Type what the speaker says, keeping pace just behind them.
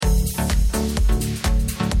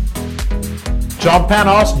John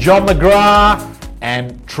Panos, John McGrath,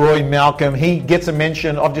 and Troy Malcolm. He gets a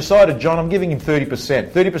mention. I've decided, John, I'm giving him 30%.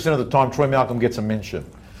 30% of the time, Troy Malcolm gets a mention.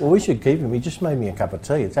 Well, we should keep him. He just made me a cup of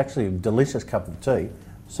tea. It's actually a delicious cup of tea.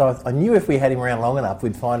 So I knew if we had him around long enough,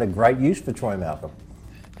 we'd find a great use for Troy Malcolm.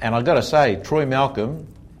 And I've got to say, Troy Malcolm,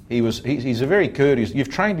 he's a very courteous. You've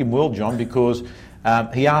trained him well, John, because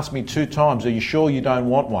he asked me 2 times, are you sure you don't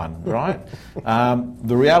want one, right?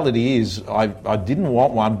 The reality is I didn't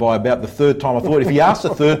want one by about the 3rd time. I thought if he asked the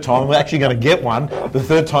 3rd time, we're actually going to get one. The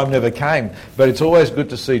 3rd time never came. But it's always good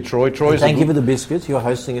to see Troy. Thank you for the biscuits. You're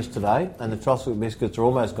hosting us today, and the chocolate biscuits are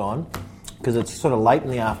almost gone because it's sort of late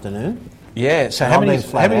in the afternoon. Yeah, so how many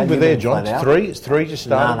were there, John? 3? It's 3 just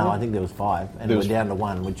started? No, I think there was 5, and we're down to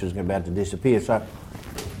 1, which was about to disappear. So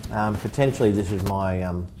potentially this is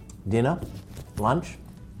my dinner, lunch,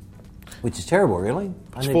 which is terrible, really.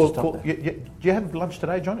 I need to stop that. Did you have lunch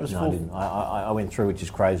today, John? It was no, full. I didn't. I went through, which is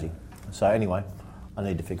crazy. So anyway, I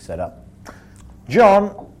need to fix that up.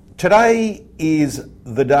 John, today is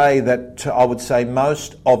the day that I would say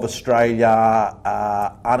most of Australia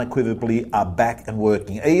unequivocally are back and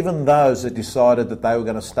working. Even those that decided that they were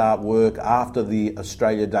going to start work after the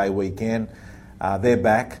Australia Day weekend, they're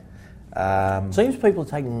back. Seems people are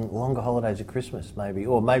taking longer holidays at Christmas, maybe,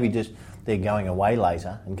 or maybe just they're going away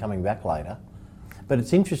later and coming back later. But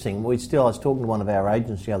it's interesting. I was talking to one of our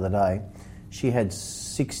agents the other day. She had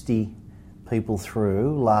 60 people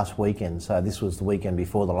through last weekend, so this was the weekend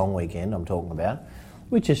before the long weekend I'm talking about,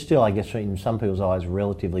 which is still, I guess, in some people's eyes,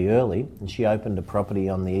 relatively early. And she opened a property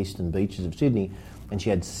on the eastern beaches of Sydney, and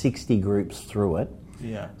she had 60 groups through it.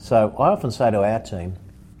 Yeah. So I often say to our team,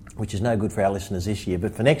 which is no good for our listeners this year,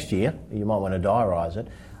 but for next year, you might want to diarise it,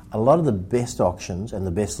 a lot of the best auctions and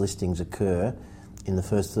the best listings occur in the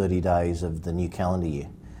first 30 days of the new calendar year.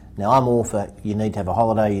 Now, I'm all for you need to have a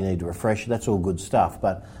holiday, you need to refresh, that's all good stuff,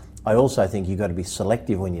 but I also think you've got to be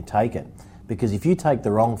selective when you take it, because if you take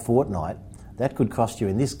the wrong fortnight, that could cost you,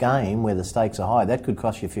 in this game where the stakes are high, that could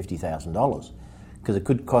cost you $50,000, because it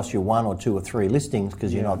could cost you 1 or 2 or 3 listings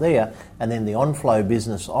because you're not there, and then the on-flow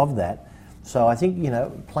business of that. So I think,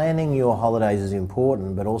 planning your holidays is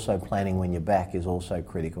important, but also planning when you're back is also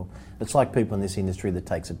critical. It's like people in this industry that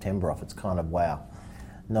take September off. It's kind of wow.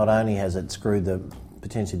 Not only has it screwed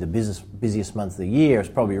potentially the busiest month of the year, it's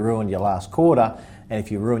probably ruined your last quarter, and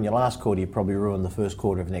if you ruin your last quarter, you probably ruin the first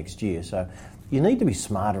quarter of next year. So you need to be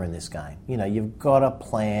smarter in this game. You've got to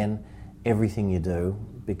plan everything you do,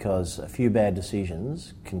 because a few bad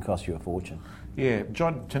decisions can cost you a fortune. Yeah,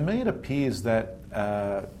 John, to me it appears that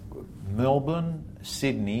Melbourne,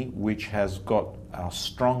 Sydney, which has got a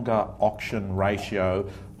stronger auction ratio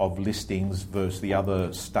of listings versus the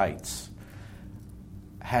other states,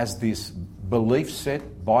 has this belief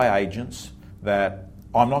set by agents that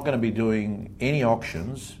I'm not going to be doing any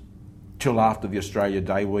auctions till after the Australia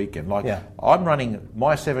Day weekend. I'm running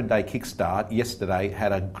my 7-day kickstart yesterday,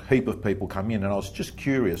 had a heap of people come in, and I was just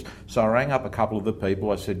curious. So I rang up a couple of the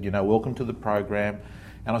people. I said, welcome to the program.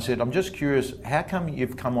 And I said, I'm just curious, how come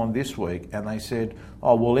you've come on this week? And they said,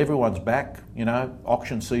 oh, well, everyone's back,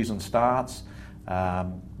 auction season starts,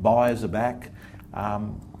 buyers are back.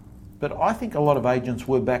 But I think a lot of agents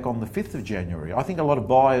were back on the 5th of January. I think a lot of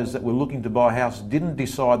buyers that were looking to buy a house didn't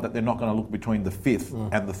decide that they're not going to look between the 5th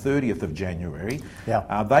and the 30th of January.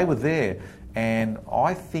 Yeah. They were there. And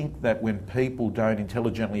I think that when people don't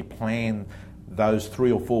intelligently plan those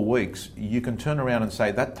 3 or 4 weeks, you can turn around and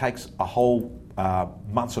say that takes a whole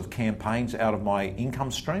months of campaigns out of my income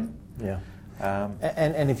stream. Yeah.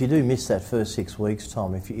 And if you do miss that first 6 weeks,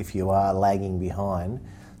 Tom, if you are lagging behind,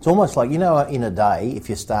 it's almost like, in a day, if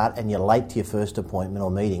you start and you're late to your first appointment or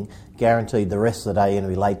meeting, guaranteed the rest of the day you're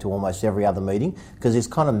going to be late to almost every other meeting, because it's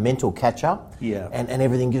kind of mental catch-up. Yeah. And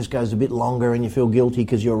everything just goes a bit longer and you feel guilty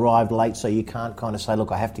because you arrived late, so you can't kind of say,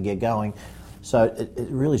 look, I have to get going. So it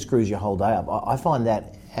really screws your whole day up. I find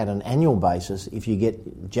that at an annual basis, if you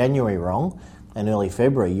get January wrong and early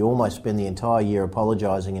February, you almost spend the entire year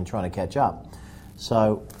apologising and trying to catch up.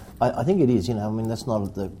 So I think it is, that's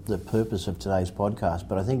not the purpose of today's podcast,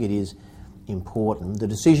 but I think it is important. The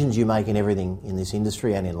decisions you make in everything in this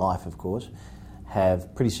industry and in life, of course,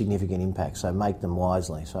 have pretty significant impact, so make them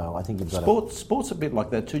wisely. So I think you've got Sport's a bit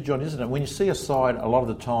like that too, John, isn't it? When you see a side, a lot of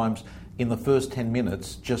the times in the first 10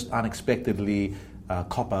 minutes, just unexpectedly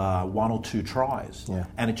copper 1 or 2 tries,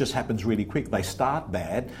 and it just happens really quick. They start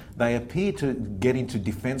bad, they appear to get into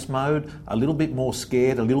defence mode, a little bit more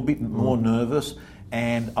scared, a little bit more nervous,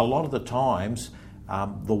 and a lot of the times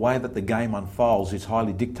the way that the game unfolds is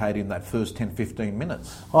highly dictated in that first 10, 15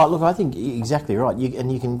 minutes. Oh, look, I think you're exactly right.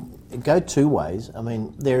 You can go two ways. I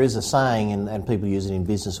mean, there is a saying, and people use it in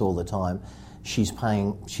business all the time, she's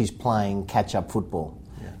playing catch-up football.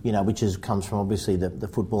 Which comes from obviously the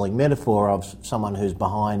footballing metaphor of someone who's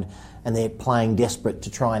behind and they're playing desperate to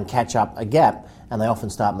try and catch up a gap, and they often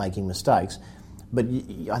start making mistakes. But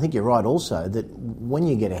I think you're right also that when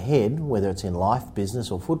you get ahead, whether it's in life, business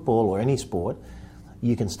or football or any sport,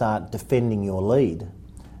 you can start defending your lead.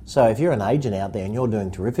 So if you're an agent out there and you're doing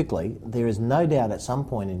terrifically, there is no doubt at some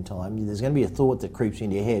point in time there's going to be a thought that creeps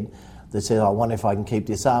into your head that says, I wonder if I can keep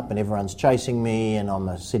this up, and everyone's chasing me and I'm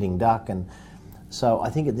a sitting duck. And so I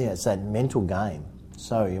think it's that mental game,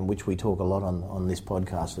 in which we talk a lot on this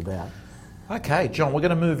podcast about. Okay, John, we're going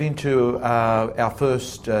to move into our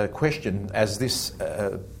first question, as this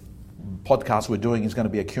podcast we're doing is going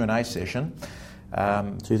to be a Q&A session.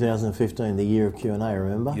 2015, the year of Q&A,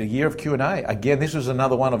 remember? The year of Q&A. Again, this was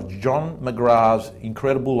another one of John McGrath's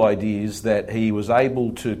incredible ideas that he was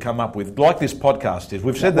able to come up with, like this podcast is.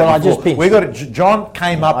 We've said that before. John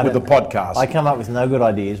came up with the podcast. I come up with no good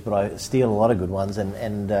ideas, but I steal a lot of good ones.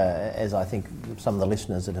 And as I think some of the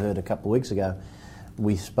listeners had heard a couple of weeks ago,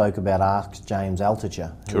 we spoke about Ask James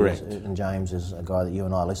Altucher. Correct. And James is a guy that you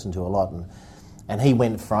and I listen to a lot. And he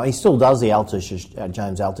still does the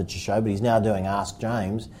James Altucher show, but he's now doing Ask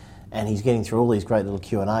James, and he's getting through all these great little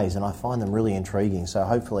Q&As, and I find them really intriguing. So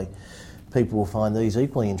hopefully people will find these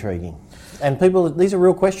equally intriguing. And these are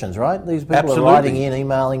real questions, right? These people Absolutely. Are writing in,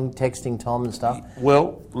 emailing, texting Tom and stuff.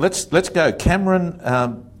 Well, let's go. Cameron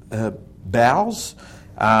Bowles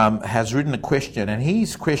has written a question, and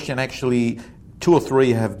his question actually, two or three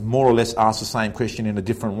have more or less asked the same question in a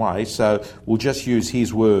different way, so we'll just use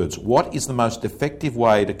his words. What is the most effective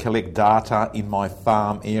way to collect data in my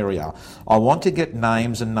farm area? I want to get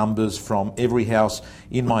names and numbers from every house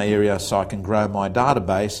in my area so I can grow my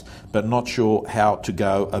database, but not sure how to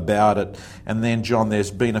go about it. And then, John, there's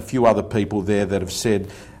been a few other people there that have said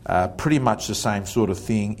pretty much the same sort of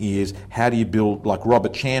thing is, how do you build, like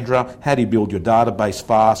Robert Chandra, how do you build your database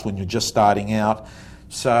fast when you're just starting out?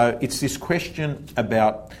 So it's this question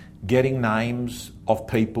about getting names of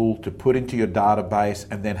people to put into your database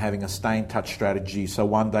and then having a stay-in-touch strategy so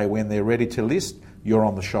one day when they're ready to list, you're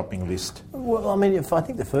on the shopping list. Well, I mean, I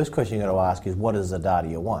think the first question you've got to ask is, what is the data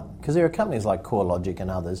you want? Because there are companies like CoreLogic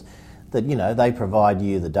and others that, they provide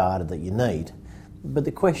you the data that you need. But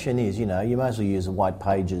the question is, you may as well use the white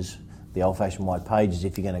pages, the old-fashioned white pages,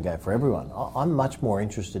 if you're going to go for everyone. I'm much more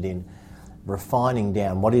interested in refining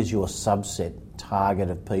down what is your subset target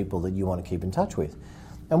of people that you want to keep in touch with.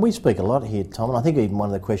 And we speak a lot here, Tom, and I think even one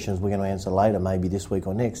of the questions we're going to answer later, maybe this week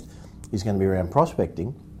or next, is going to be around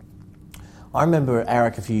prospecting. I remember,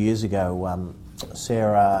 Eric, a few years ago,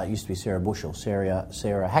 Sarah, used to be Sarah Bushell,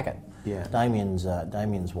 Sarah Hackett,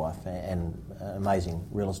 Damien's wife, and amazing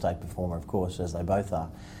real estate performer, of course, as they both are.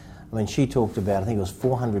 I mean, she talked about, I think it was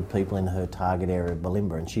 400 people in her target area of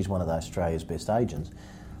Bulimba, and she's one of Australia's best agents.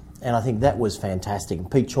 And I think that was fantastic.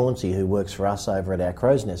 And Pete Chauncey, who works for us over at our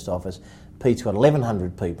Crow's Nest office, Pete's got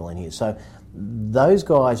 1,100 people in here. So those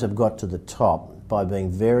guys have got to the top by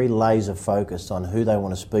being very laser focused on who they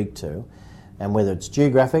want to speak to, and whether it's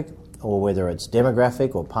geographic or whether it's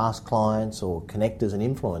demographic or past clients or connectors and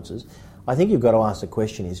influencers. I think you've got to ask the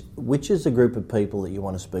question is, which is the group of people that you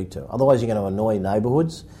want to speak to? Otherwise you're going to annoy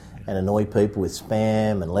neighbourhoods and annoy people with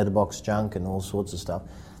spam and letterbox junk and all sorts of stuff.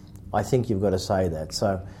 I think you've got to say that.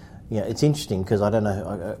 So, it's interesting because I don't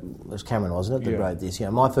know, it was Cameron, wasn't it, that wrote this?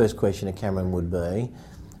 My first question to Cameron would be,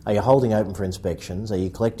 are you holding open for inspections? Are you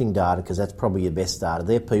collecting data? Because that's probably your best data.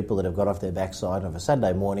 They're people that have got off their backside of a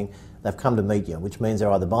Saturday morning, they've come to meet you, which means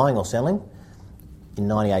they're either buying or selling in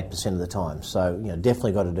 98% of the time. So,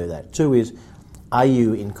 definitely got to do that. Two is, are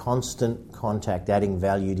you in constant contact, adding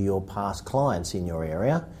value to your past clients in your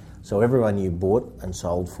area? So everyone you bought and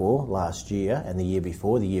sold for last year and the year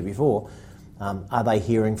before, are they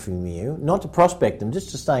hearing from you? Not to prospect them,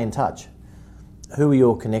 just to stay in touch. Who are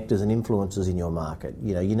your connectors and influencers in your market?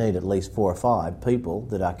 You need at least 4 or 5 people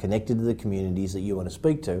that are connected to the communities that you want to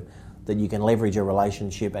speak to, that you can leverage a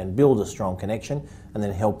relationship and build a strong connection and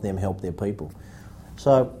then help them help their people.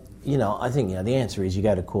 So, I think the answer is you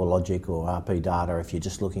go to CoreLogic or RP Data if you're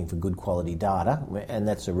just looking for good quality data, and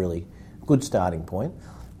that's a really good starting point.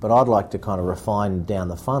 But I'd like to kind of refine down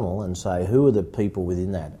the funnel and say, who are the people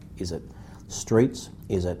within that? Is it streets?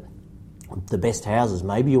 Is it the best houses?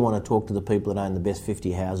 Maybe you want to talk to the people that own the best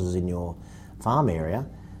 50 houses in your farm area,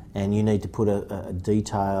 and you need to put a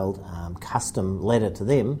detailed custom letter to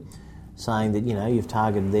them saying that you've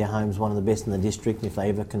targeted their homes one of the best in the district, and if they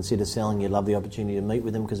ever consider selling, you'd love the opportunity to meet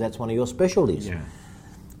with them because that's one of your specialties.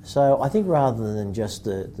 So I think rather than just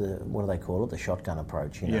the what do they call it, the shotgun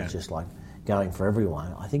approach, it's just like going for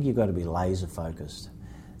everyone, I think you've got to be laser focused.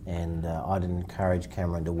 And I'd encourage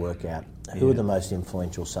Cameron to work out who are the most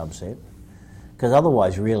influential subset. Because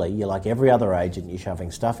otherwise, really, you're like every other agent, you're shoving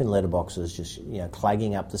stuff in letterboxes, just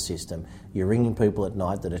clagging up the system. You're ringing people at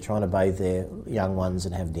night that are trying to bathe their young ones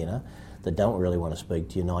and have dinner, that don't really want to speak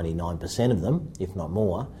to you, 99% of them, if not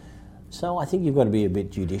more. So I think you've got to be a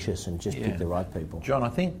bit judicious and just pick the right people. John, I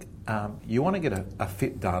think you want to get a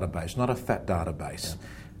fit database, not a fat database.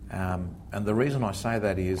 And the reason I say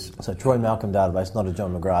that is... So Troy Malcolm database, not a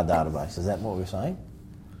John McGrath database. Is that what we're saying?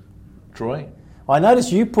 Troy? I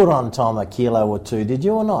noticed you put on, Tom, a kilo or two, did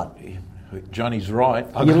you or not? Johnny's right.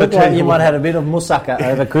 You look like you might have had a bit of moussaka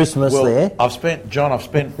over Christmas there. I've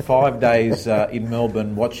spent 5 days in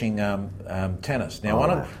Melbourne watching tennis. Now,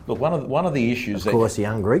 one of the issues... Of course, the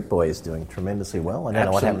young Greek boy is doing tremendously well. I don't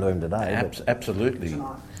know what happened to him today. Absolutely.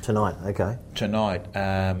 Tonight, okay. Tonight.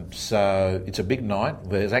 So it's a big night.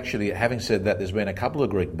 There's actually, having said that, there's been a couple of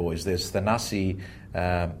Greek boys. There's Thanasi...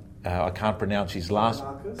 I can't pronounce his last...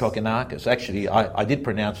 Kokkinakis. Actually, I did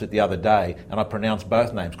pronounce it the other day, and I pronounced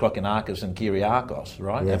both names, Kokkinakis and Kyriakos,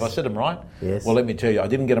 right? Yes. Have I said them right? Yes. Well, let me tell you, I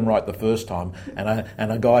didn't get them right the first time,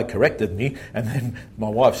 and a guy corrected me, and then my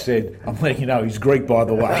wife said, I'm letting you know he's Greek, by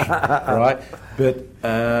the way, right?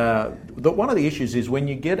 But one of the issues is when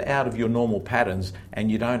you get out of your normal patterns and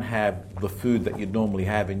you don't have the food that you'd normally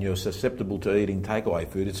have and you're susceptible to eating takeaway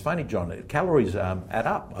food, it's funny, John, calories add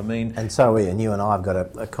up. I mean... And so, Ian, you and I have got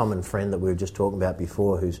a common friend that we were just talking about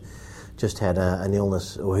before who's just had an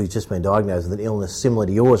illness, or who's just been diagnosed with an illness similar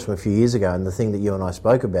to yours from a few years ago, and the thing that you and I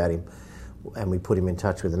spoke about him, and we put him in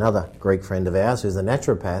touch with another Greek friend of ours who's a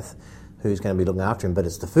naturopath who's going to be looking after him, but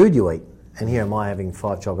it's the food you eat. And here am I having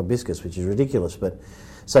 5 chocolate biscuits, which is ridiculous. But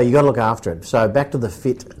so you got to look after it. So back to the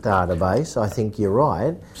fit database. I think you're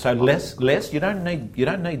right. So less. You don't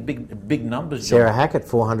need big numbers. Sarah John. Hackett,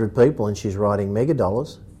 400 people, and she's writing mega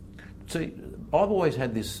dollars. See, I've always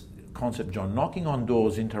had this concept, John. Knocking on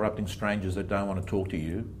doors, interrupting strangers that don't want to talk to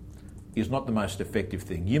you, is not the most effective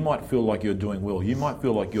thing. You might feel like you're doing well. You might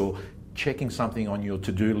feel like you're checking something on your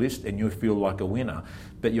to-do list and you feel like a winner.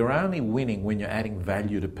 But you're only winning when you're adding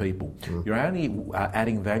value to people. You're only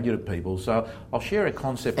adding value to people. So I'll share a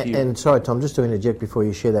concept here. And sorry, Tom, just to interject before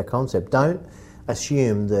you share that concept, don't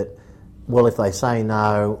assume that, well, if they say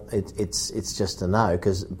no, it's just a no,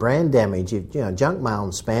 because brand damage, junk mail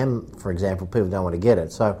and spam, for example, people don't want to get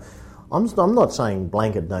it. So I'm not saying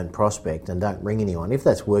blanket don't prospect and don't ring anyone. If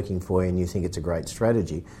that's working for you and you think it's a great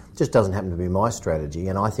strategy, it just doesn't happen to be my strategy.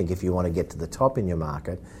 And I think if you want to get to the top in your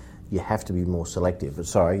market, you have to be more selective. But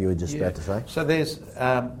sorry, you were just about to say? So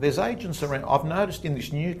there's agents around. I've noticed in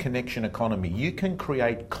this new connection economy, you can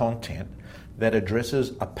create content that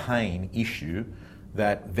addresses a pain issue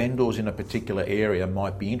that vendors in a particular area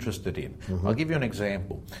might be interested in. I'll give you an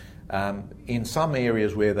example. In some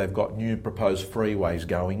areas where they've got new proposed freeways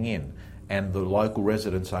going in and the local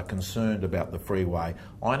residents are concerned about the freeway,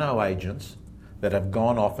 I know agents that have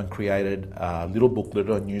gone off and created a little booklet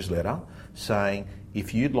or newsletter saying,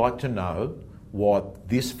 if you'd like to know what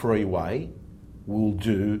this freeway will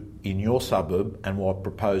do in your suburb and what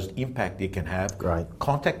proposed impact it can have,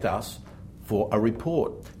 contact us for a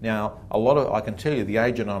report. Now, I can tell you, the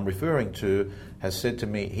agent I'm referring to has said to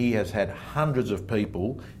me he has had hundreds of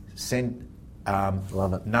people send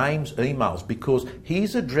names, emails, because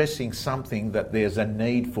he's addressing something that there's a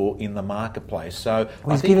need for in the marketplace. So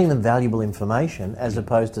he's giving them valuable information as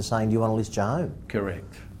opposed to saying, do you want to list your home?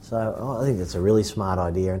 Correct. So I think that's a really smart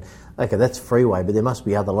idea. And okay, that's freeway, but there must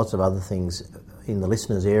be lots of other things in the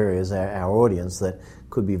listeners' areas, our audience, that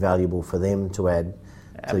could be valuable for them to add.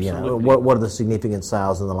 Absolutely. What are the significant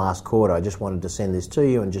sales in the last quarter? I just wanted to send this to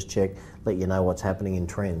you and just check, let you know what's happening in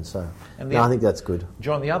trends. So I think that's good.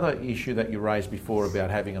 John, the other issue that you raised before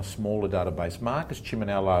about having a smaller database, Marcus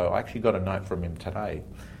Chiminello, I actually got a note from him today.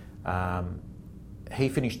 He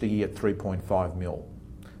finished the year at 3.5 mil.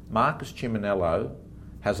 Marcus Chiminello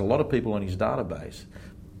has a lot of people on his database,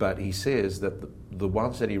 but he says that the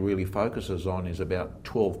ones that he really focuses on is about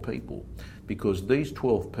 12 people, because these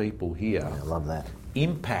 12 people here I love that.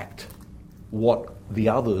 Impact what the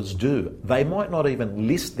others do. They might not even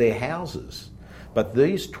list their houses, but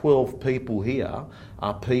these 12 people here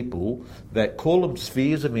are people that, call them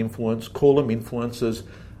spheres of influence, call them influencers.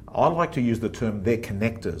 I like to use the term they're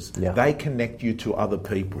connectors. Yeah. They connect you to other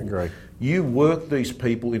people. Great. You work these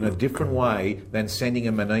people in a different way than sending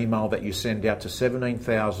them an email that you send out to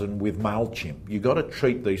 17,000 with MailChimp. You've got to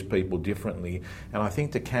treat these people differently. And I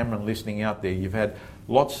think to Cameron listening out there, you've had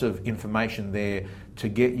lots of information there to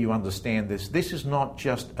get you understand this. This is not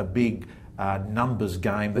just a big numbers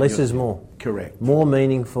game. Less is more. Correct. More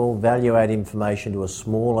meaningful, value-add information to a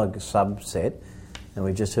smaller subset. And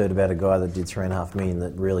we just heard about a guy that did 3.5 million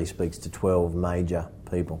that really speaks to 12 major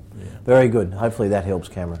people. Yeah. Very good. Hopefully that helps,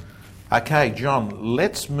 Cameron. Okay, John,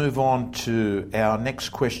 let's move on to our next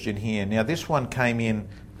question here. Now, this one came in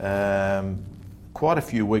quite a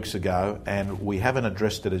few weeks ago, and we haven't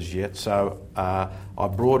addressed it as yet, so I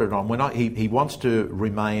brought it on. He wants to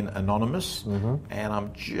remain anonymous, and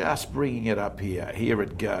I'm just bringing it up here. Here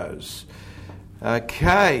it goes.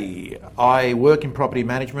 Okay, I work in property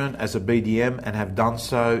management as a BDM and have done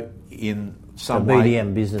so in some way.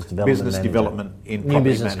 BDM, business development in New property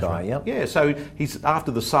business management. Guy, yep. Yeah, so he's after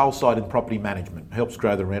the sales side in property management, helps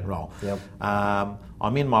grow the rent roll. Yep.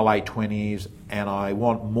 I'm in my late 20s and I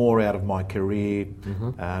want more out of my career.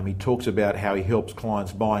 He talks about how he helps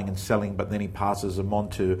clients buying and selling, but then he passes them on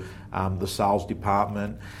to the sales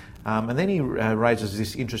department. And then he raises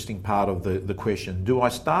this interesting part of the question. Do I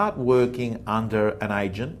start working under an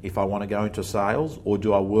agent if I want to go into sales, or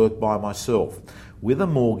do I work by myself? With a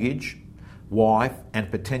mortgage, wife,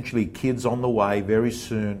 and potentially kids on the way very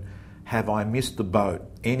soon, have I missed the boat?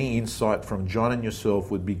 Any insight from John and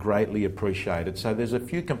yourself would be greatly appreciated. So there's a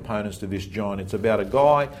few components to this, John. It's about a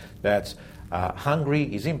guy that's hungry,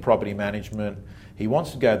 he's in property management, he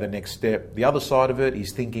wants to go the next step. The other side of it,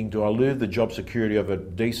 he's thinking, do I lose the job security of a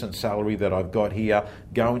decent salary that I've got here,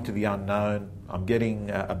 go into the unknown? I'm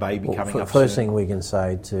getting a baby coming up First soon. thing we can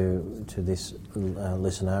say to this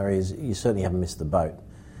listener is you certainly haven't missed the boat.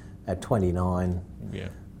 At 29,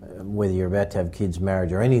 whether you're about to have kids,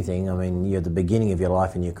 marriage or anything, I mean, you're at the beginning of your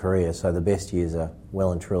life and your career, so the best years are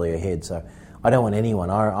well and truly ahead. So I don't want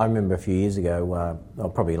anyone. I remember a few years ago,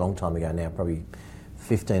 probably a long time ago now, probably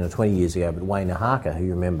 15 or 20 years ago, but Wayne Harker, who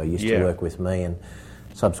you remember, used to work with me and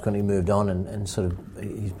subsequently moved on and sort of,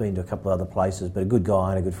 he's been to a couple of other places, but a good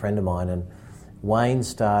guy and a good friend of mine. And Wayne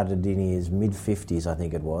started in his mid-50s, I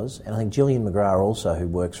think it was, and I think Gillian McGrath also, who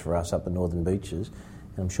works for us up at Northern Beaches,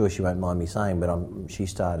 and I'm sure she won't mind me saying, but she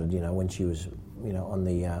started, when she was, on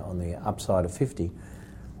the upside of 50,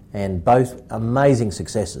 and both amazing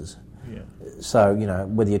successes. Yeah. So,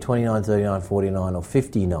 whether you're 29, 39, 49 or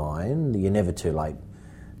 59, you're never too late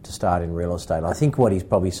to start in real estate. I think what he's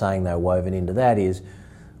probably saying, though, woven into that is,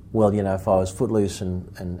 well, if I was footloose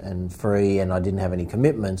and free and I didn't have any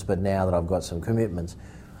commitments, but now that I've got some commitments,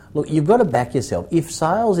 look, you've got to back yourself. If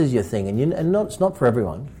sales is your thing, it's not for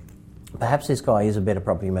everyone, perhaps this guy is a better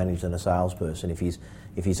property manager than a salesperson if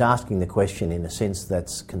he's asking the question in a sense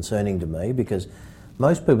that's concerning to me, because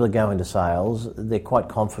most people that go into sales, they're quite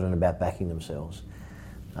confident about backing themselves.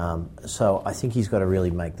 So I think he's got to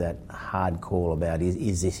really make that hard call about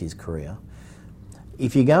is this his career.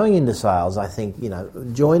 If you're going into sales, I think,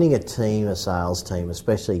 joining a sales team,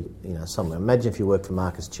 especially, somewhere. Imagine if you worked for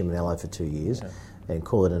Marcus Ciminello for 2 years and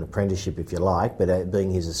call it an apprenticeship if you like, but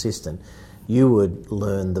being his assistant, you would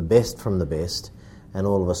learn the best from the best, and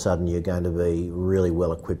all of a sudden you're going to be really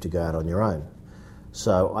well equipped to go out on your own.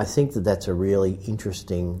 So I think that's a really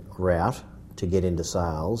interesting route to get into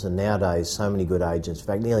sales, and nowadays so many good agents, in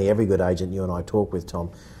fact nearly every good agent you and I talk with,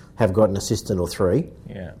 Tom, have got an assistant or three.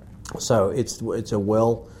 Yeah. So it's a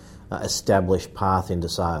well established path into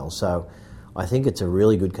sales. So I think it's a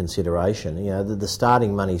really good consideration. The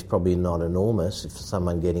starting money is probably not enormous for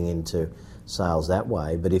someone getting into sales that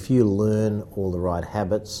way, but if you learn all the right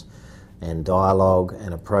habits and dialogue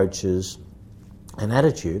and approaches and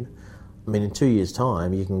attitude, I mean, in 2 years'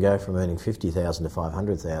 time, you can go from earning 50,000 to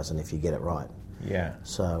 500,000 if you get it right. Yeah.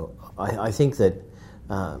 So I think that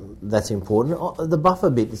that's important. The buffer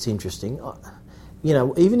bit is interesting.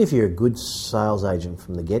 Even if you're a good sales agent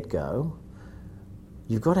from the get-go,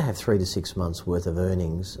 you've got to have 3 to 6 months' worth of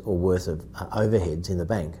earnings or worth of overheads in the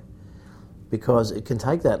bank, because it can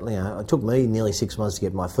take that. It took me nearly 6 months to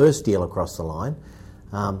get my first deal across the line.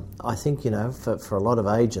 I think, for a lot of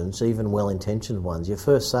agents, even well-intentioned ones, your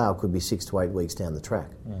first sale could be 6 to 8 weeks down the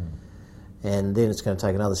track. And then it's going to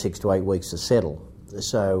take another 6 to 8 weeks to settle.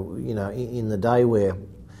 So, in the day where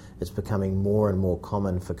it's becoming more and more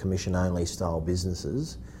common for commission-only style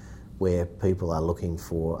businesses, where people are looking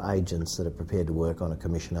for agents that are prepared to work on a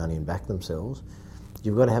commission-only and back themselves,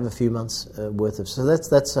 you've got to have a few months worth of... So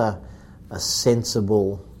that's a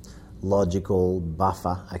sensible, logical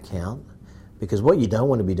buffer account. Because what you don't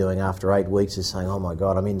want to be doing after 8 weeks is saying, oh my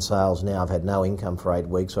God, I'm in sales now, I've had no income for 8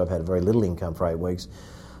 weeks, or I've had very little income for 8 weeks,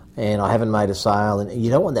 and I haven't made a sale. And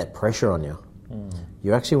you don't want that pressure on you.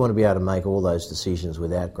 You actually want to be able to make all those decisions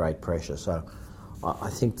without great pressure. So I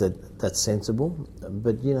think that's sensible.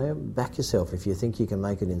 But, back yourself. If you think you can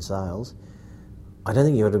make it in sales, I don't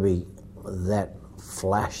think you ought to be that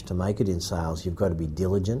flash to make it in sales. You've got to be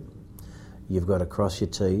diligent. You've got to cross your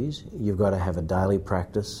T's. You've got to have a daily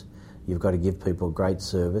practice. You've got to give people great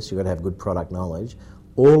service. You've got to have good product knowledge,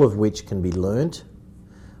 all of which can be learnt,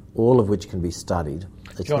 all of which can be studied.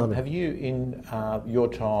 John, have you, in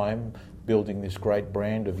your time building this great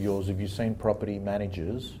brand of yours, have you seen property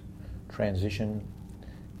managers transition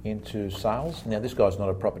into sales? Now, this guy's not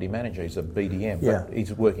a property manager, he's a BDM, but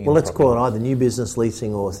he's working Well, let's call it either new business,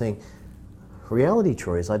 leasing or thing. Reality,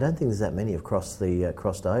 Troy, is I don't think there's that many have crossed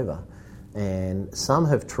over. And some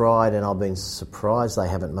have tried, and I've been surprised they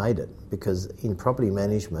haven't made it, because in property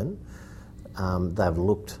management, they've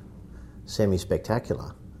looked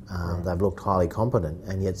semi-spectacular. They've looked highly competent,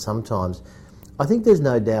 and yet sometimes, I think there's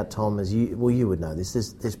no doubt, Tom, you would know this,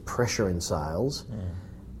 there's pressure in sales,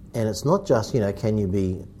 and it's not just, can you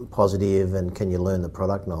be positive and can you learn the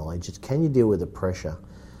product knowledge, it's can you deal with the pressure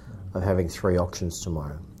of having 3 auctions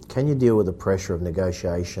tomorrow? Can you deal with the pressure of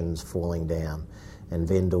negotiations falling down and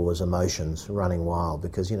vendors' emotions running wild?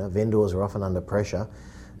 Because, vendors are often under pressure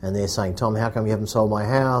and they're saying, Tom, how come you haven't sold my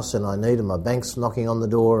house and I need it, my bank's knocking on the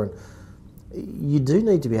door. And you do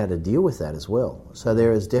need to be able to deal with that as well. So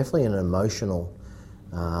there is definitely an emotional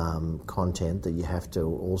content that you have to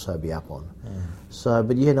also be up on. So,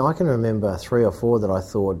 but I can remember 3 or 4 that I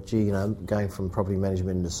thought, going from property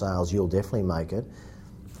management into sales, you'll definitely make it.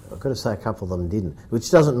 I've got to say a couple of them didn't,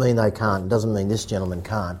 which doesn't mean they can't, doesn't mean this gentleman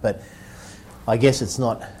can't, but I guess it's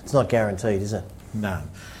not guaranteed, is it? No.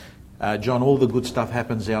 John, all the good stuff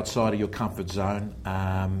happens outside of your comfort zone,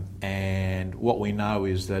 and what we know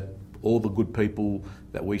is that all the good people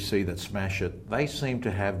that we see that smash it, they seem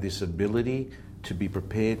to have this ability to be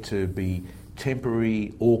prepared to be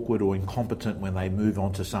temporary, awkward or incompetent when they move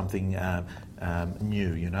on to something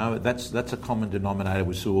new, That's a common denominator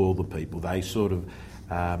with all the people. They sort of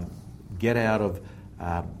get out of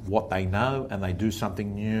what they know and they do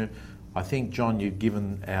something new. I think, John, you've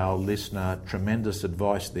given our listener tremendous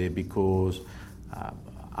advice there, because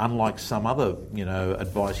unlike some other,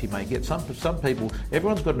 advice he may get, some people,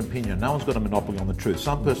 everyone's got an opinion, no one's got a monopoly on the truth.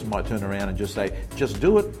 Some person might turn around and just say, just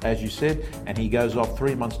do it, as you said, and he goes off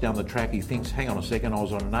 3 months down the track, he thinks, hang on a second, I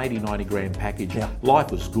was on an 80, 90 grand package,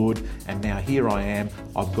 life was good, and now here I am,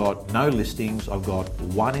 I've got no listings, I've got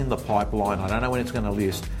 1 in the pipeline, I don't know when it's going to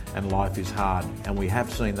list, and life is hard. And we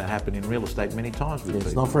have seen that happen in real estate many times with people.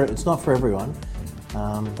 It's not for everyone.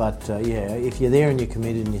 But if you're there and you're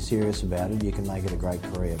committed and you're serious about it, you can make it a great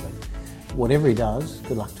career. But whatever he does,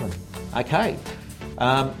 good luck to him. Okay.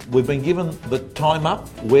 We've been given the time up.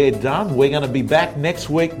 We're done. We're going to be back next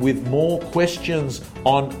week with more questions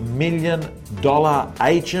on $1 Million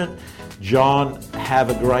Agent. John, have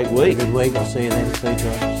a great week. Have a good week. I'll see you then. See you,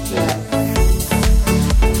 Troy.